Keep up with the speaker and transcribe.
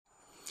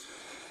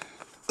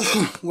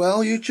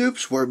Well,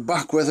 YouTubes, we're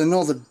back with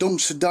another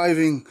dumpster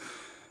diving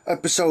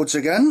episodes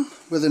again,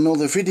 with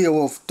another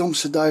video of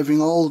dumpster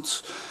diving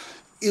old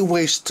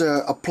e-waste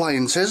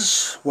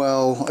appliances.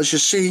 Well, as you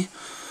see,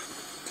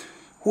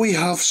 we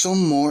have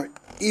some more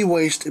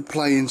e-waste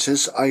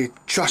appliances I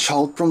trash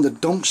hauled from the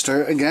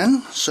dumpster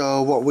again.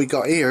 So what we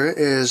got here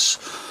is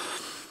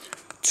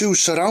two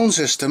surround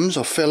systems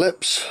of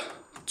Philips,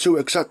 two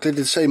exactly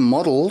the same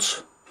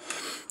models.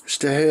 It's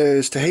the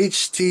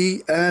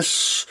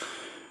HTS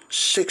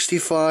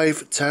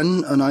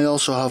 6510, and I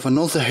also have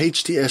another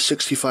HTS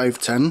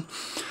 6510.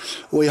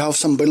 We have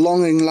some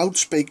belonging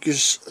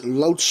loudspeakers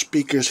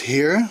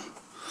here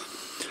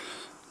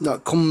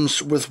that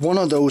comes with one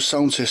of those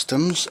sound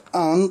systems,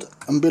 and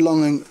a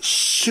belonging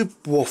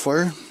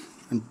subwoofer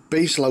and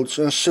bass loud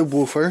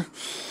subwoofer,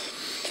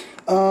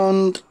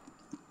 and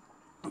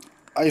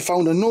I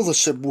found another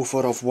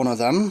subwoofer of one of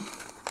them,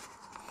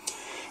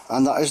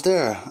 and that is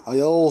there. I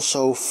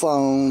also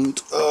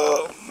found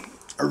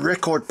a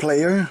record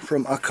player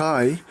from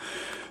Akai,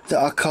 the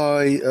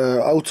Akai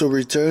auto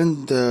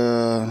return.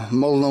 The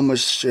model number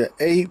is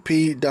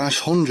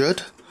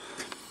AP-100,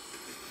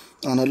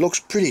 and it looks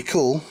pretty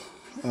cool.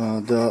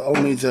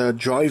 Only the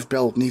drive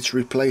belt needs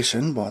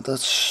replacing, but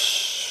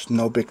that's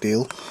no big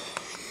deal.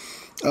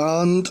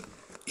 And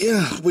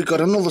yeah, we got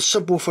another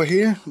subwoofer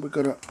here. We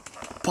got a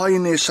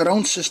Pioneer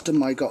surround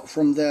system I got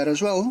from there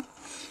as well,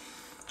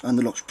 and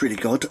it looks pretty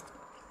good.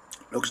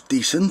 Looks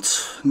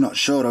decent. Not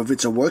sure if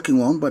it's a working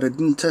one, but I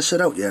didn't test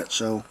it out yet,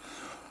 so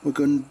we're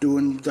going to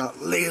doing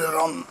that later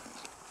on.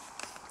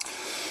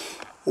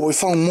 We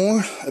found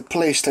more, a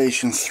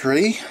PlayStation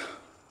 3,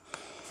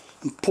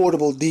 a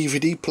portable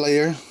DVD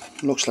player.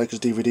 Looks like there's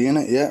DVD in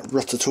it, yeah,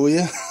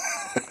 Ratatouille.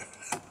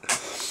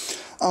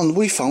 And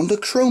we found a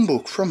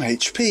Chromebook from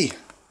HP.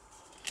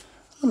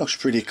 That looks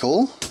pretty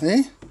cool,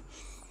 eh?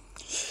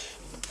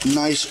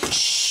 Nice,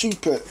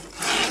 super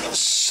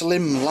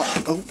slim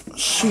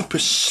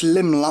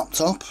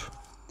laptop.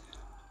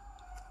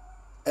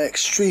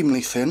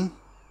 Extremely thin.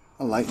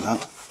 I like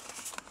that.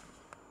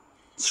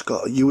 It's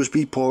got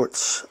USB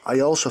ports. I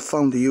also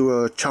found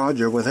the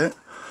charger with it.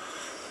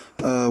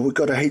 We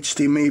got a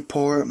HDMI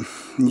port,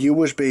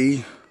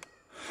 USB,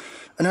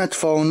 an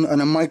headphone,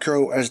 and a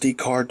micro SD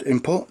card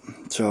input.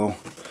 So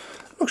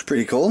looks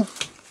pretty cool.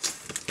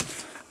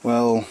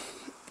 Well,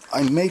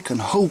 I make and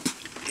hope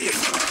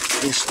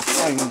this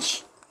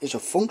appliance is a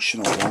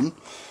functional one,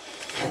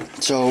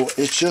 so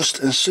it's just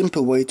a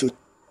simple way to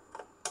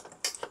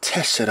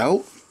test it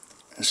out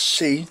and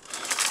see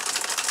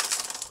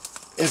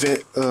if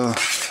it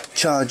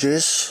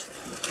charges,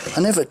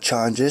 and if it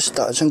charges,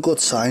 that is a good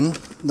sign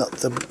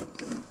that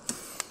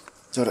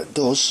it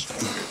does.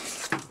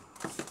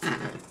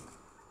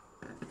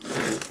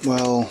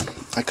 Well,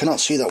 I cannot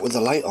see that with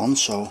the light on,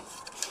 so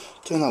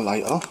turn the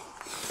light off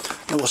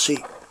and we'll see.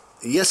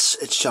 Yes,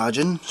 it's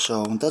charging,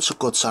 so that's a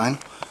good sign.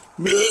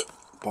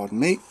 Pardon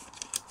me.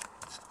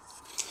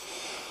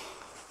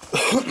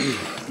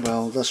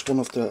 Well, that's one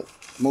of the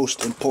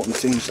most important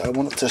things I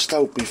want to test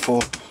out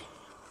before.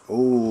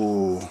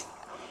 Oh,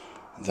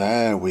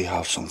 there we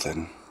have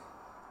something.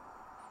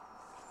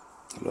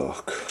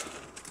 Look.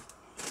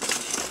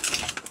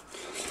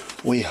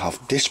 We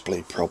have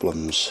display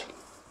problems,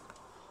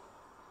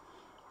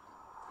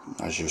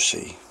 as you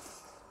see.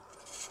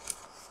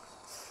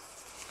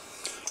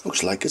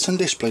 Looks like it's a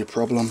display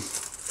problem.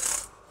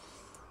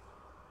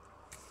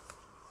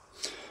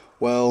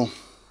 Well,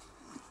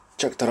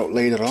 check that out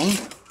later on.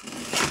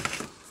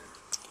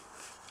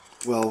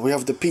 Well, we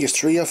have the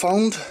ps3 I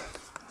found.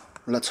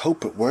 Let's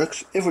hope it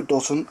works. If it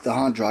doesn't, the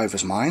hard drive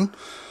is mine.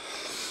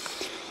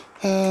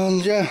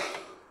 And yeah,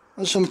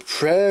 there's some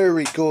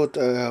very good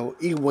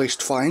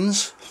e-waste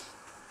finds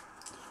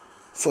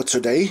for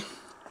today.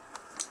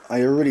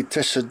 I already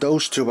tested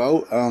those two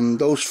out, and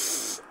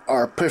those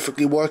are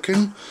perfectly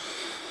working.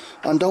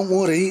 And don't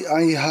worry,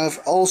 I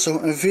have also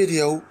a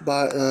video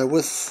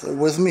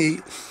with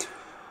me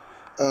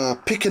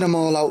picking them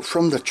all out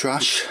from the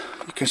trash.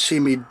 You can see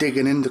me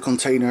digging in the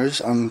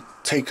containers and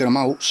taking them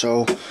out,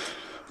 so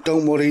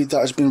don't worry, that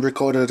has been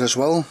recorded as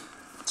well.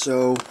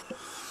 So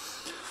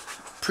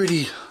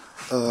pretty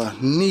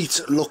neat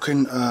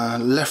looking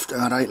left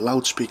and right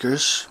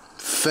loudspeakers,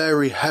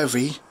 very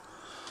heavy,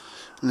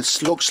 and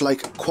it looks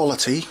like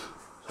quality.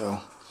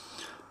 So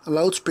the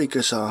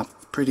loudspeakers are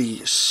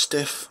pretty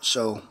stiff,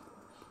 so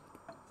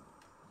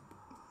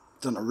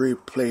don't really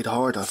played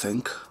hard, I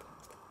think.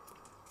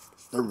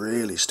 They're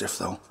really stiff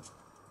though.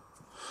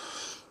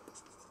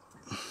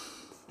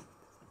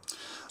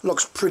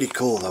 Looks pretty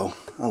cool though,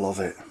 I love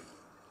it.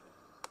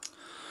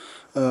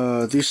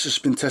 This has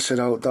been tested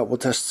out, that will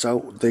test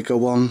out, they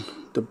go on,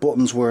 the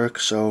buttons work,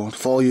 so the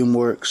volume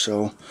works,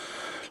 so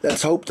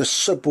let's hope the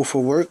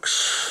subwoofer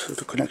works,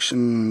 the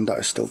connection, that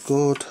is still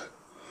good.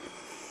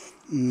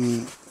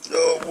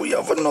 Oh, we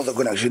have another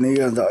connection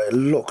here that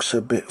looks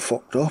a bit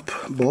fucked up,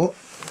 but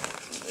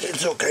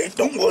it's okay,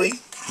 don't worry.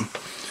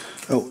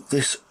 Oh,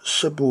 this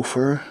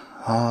subwoofer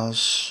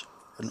has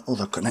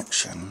another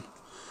connection.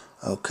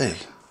 Okay,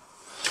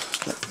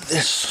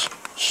 this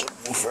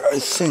subwoofer, I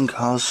think,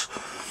 has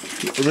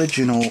the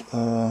original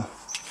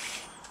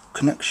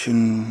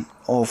connection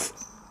of,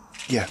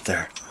 yeah,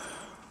 there.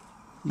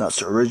 That's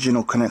the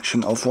original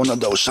connection of one of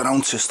those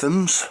surround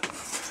systems.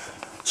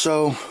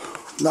 So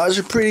that is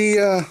a pretty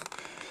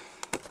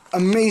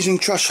amazing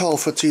trash haul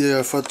for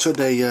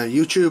today,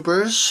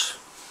 YouTubers.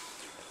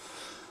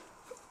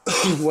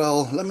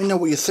 Well, let me know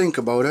what you think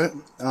about it,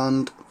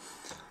 and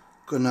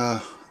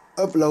gonna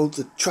upload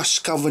the trash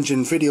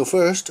scavenging video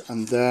first,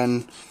 and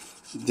then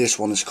this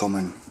one is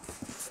coming.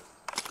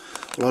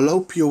 Well, I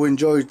hope you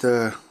enjoyed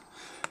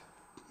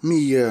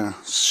me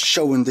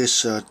showing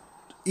this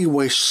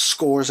e-waste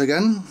scores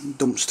again,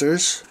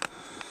 dumpsters.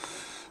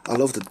 I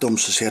love the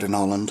dumpsters here in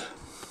Holland.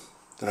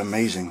 They're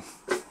amazing.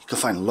 You can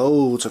find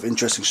loads of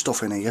interesting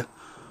stuff in here.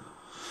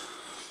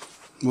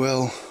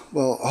 Well,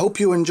 I hope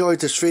you enjoyed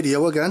this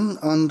video again,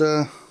 and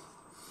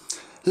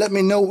let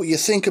me know what you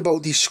think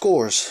about these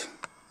scores.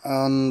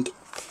 And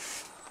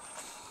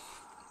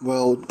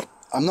well,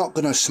 I'm not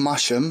gonna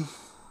smash them,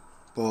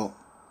 but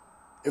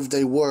if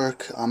they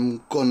work,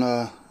 I'm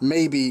gonna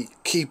maybe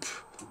keep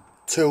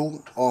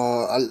two,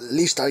 or at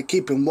least I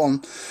keep in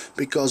one,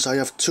 because I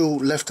have two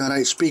left and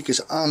right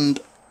speakers and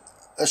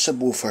a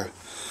subwoofer.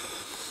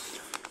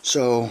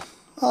 So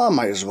I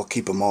might as well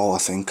keep them all, I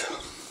think.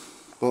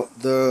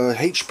 But the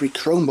HP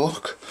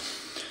Chromebook,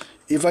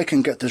 if I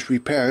can get this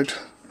repaired,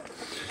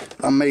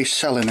 I may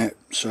selling it.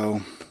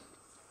 So,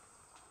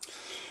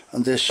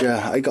 and this,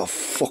 yeah, I got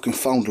fucking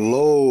found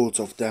loads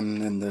of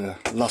them in the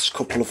last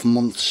couple of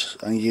months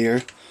and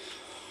year.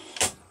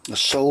 I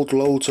sold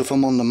loads of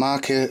them on the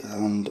market,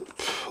 and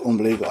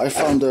unbelievable. I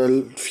found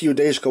a few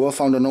days ago, I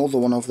found another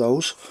one of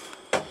those,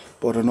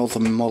 but another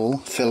model,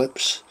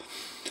 Philips.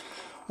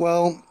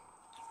 Well,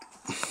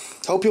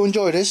 hope you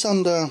enjoyed this,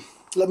 and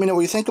let me know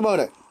what you think about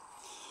it.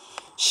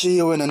 See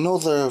you in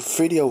another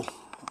video.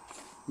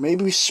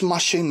 Maybe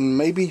smashing,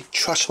 maybe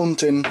trash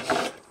hunting,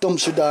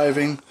 dumpster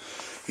diving.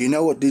 You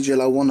know what DJ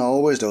Low One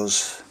always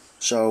does.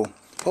 So,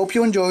 hope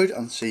you enjoyed,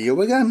 and see you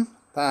again.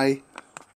 Bye.